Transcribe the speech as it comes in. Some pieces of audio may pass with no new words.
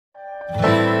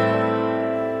வணக்கம்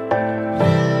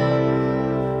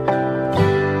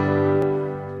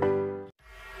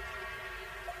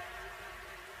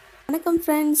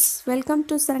friends, welcome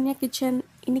to Saranya kitchen.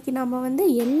 இன்றைக்கி நம்ம வந்து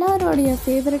எல்லாரோடைய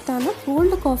ஃபேவரட்டான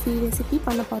கோல்டு காஃபி ரெசிபி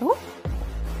பண்ண போகிறோம்.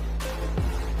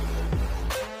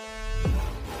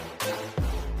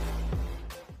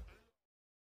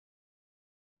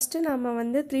 ஃபஸ்ட்டு நம்ம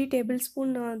வந்து 3 டேபிள்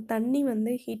ஸ்பூன் தண்ணி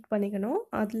வந்து ஹீட் பண்ணிக்கணும்.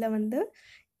 அதில் வந்து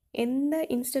எந்த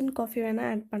இன்ஸ்டன்ட் காஃபி வேணால்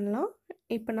ஆட் பண்ணலாம்.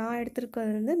 இப்போ நான்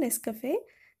எடுத்துருக்கிறது வந்து நெஸ்கஃபே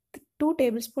 2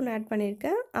 டேபிள் ஸ்பூன் ஆட்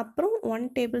பண்ணியிருக்கேன். அப்புறம் 1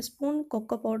 table spoon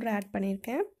cocoa powder add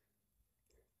பண்ணியிருக்கேன்.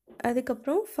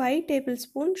 அதுக்கப்புறம் 5 டேபிள்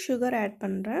ஸ்பூன் சுகர் ஆட்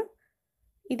பண்ணுறேன்.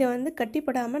 இதை வந்து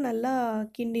கட்டிப்படாமல் நல்லா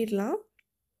கிண்டிடலாம்.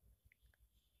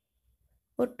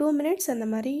 ஒரு 2 மினிட்ஸ் அந்த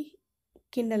மாதிரி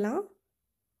கிண்டலாம்.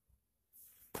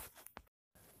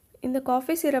 இந்த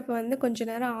காஃபி சிரப்பை வந்து கொஞ்ச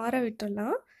நேரம் ஆற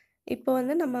விட்டுடலாம். இப்போ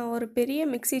வந்து நம்ம ஒரு பெரிய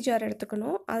மிக்ஸி ஜார்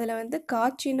எடுத்துக்கணும். அதில் வந்து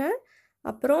காய்ச்சின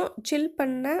அப்புறம் சில்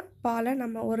பண்ண பாலை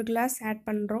நம்ம ஒரு கிளாஸ் ஆட்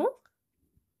பண்ணுறோம்.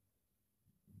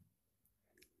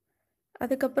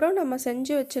 அதுக்கப்புறம் நம்ம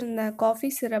செஞ்சு வச்சுருந்த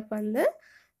காஃபி சிரப் வந்து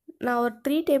நான் ஒரு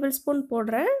 3 டேபிள் ஸ்பூன்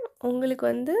போடுறேன். உங்களுக்கு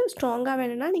வந்து ஸ்ட்ராங்காக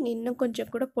வேணும்னா நீங்கள் இன்னும்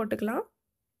கொஞ்சம் கூட போட்டுக்கலாம்.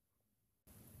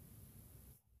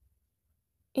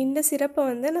 இந்த சிரப்பை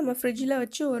வந்து நம்ம ஃப்ரிட்ஜில்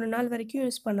வச்சு ஒரு நாள் வரைக்கும்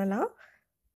யூஸ் பண்ணலாம்.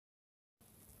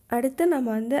 அடுத்து நம்ம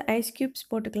வந்து ஐஸ் க்யூப்ஸ்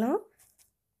போட்டுக்கலாம்.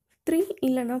 3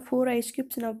 இல்லைனா 4 ஐஸ்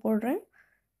க்யூப்ஸ் நான் போடுறேன்.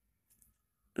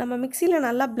 நம்ம மிக்சியில்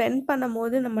நல்லா பிளெண்ட் பண்ணும்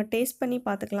போது நம்ம டேஸ்ட் பண்ணி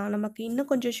பார்த்துக்கலாம். நமக்கு இன்னும்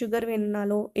கொஞ்சம் சுகர்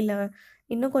வேணும்னாலோ இல்லை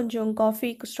இன்னும் கொஞ்சம்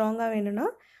காஃபிக்கு ஸ்ட்ராங்காக வேணும்னா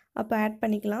அப்போ ஆட்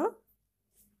பண்ணிக்கலாம்.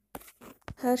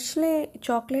 ஹெர்ஷ்லே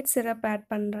சாக்லேட் சிரப் ஆட்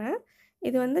பண்ணுறேன்.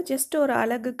 இது வந்து ஜஸ்ட் ஒரு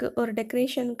அழகுக்கு, ஒரு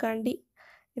டெக்கரேஷனுக்காண்டி.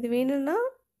 இது வேணும்னா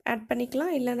ஆட்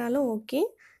பண்ணிக்கலாம், இல்லைனாலும் ஓகே.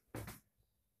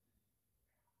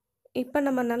 இப்போ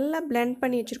நம்ம நல்லா பிளெண்ட்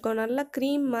பண்ணி வச்சுருக்கோம். நல்லா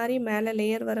க்ரீம் மாதிரி மேலே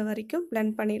லேயர் வர வரைக்கும்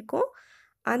பிளெண்ட் பண்ணியிருக்கோம்.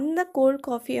 அந்த கோல்ட்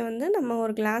காஃபியை வந்து நம்ம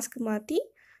ஒரு கிளாஸ்க்கு மாற்றி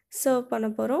சர்வ் பண்ண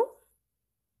போகிறோம்.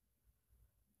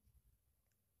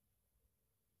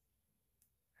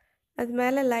 அது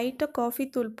மேலே லைட்டாக காஃபி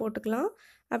தூள் போட்டுக்கலாம்.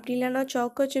 அப்படி இல்லைன்னா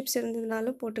சாக்கோ சிப்ஸ்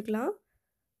இருந்ததுனாலும் போட்டுக்கலாம்.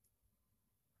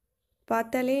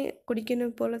 பார்த்தாலே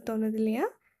குடிக்கணும் போல் தோணுது இல்லையா?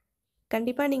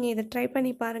 கண்டிப்பாக நீங்கள் இதை ட்ரை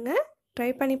பண்ணி பாருங்கள்.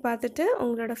 ட்ரை பண்ணி பார்த்துட்டு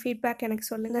உங்களோட ஃபீட்பேக் எனக்கு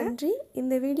சொல்லுங்கள். நன்றி.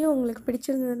 இந்த வீடியோ உங்களுக்கு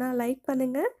பிடிச்சிருந்ததுன்னா லைக்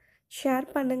பண்ணுங்கள், ஷேர்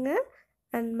பண்ணுங்கள்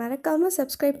அண்ட் மறக்காமல்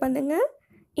சப்ஸ்கிரைப் பண்ணுங்கள்.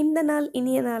 இந்த நாள்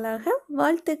இனிய நாளாக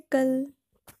வாழ்த்துக்கள்.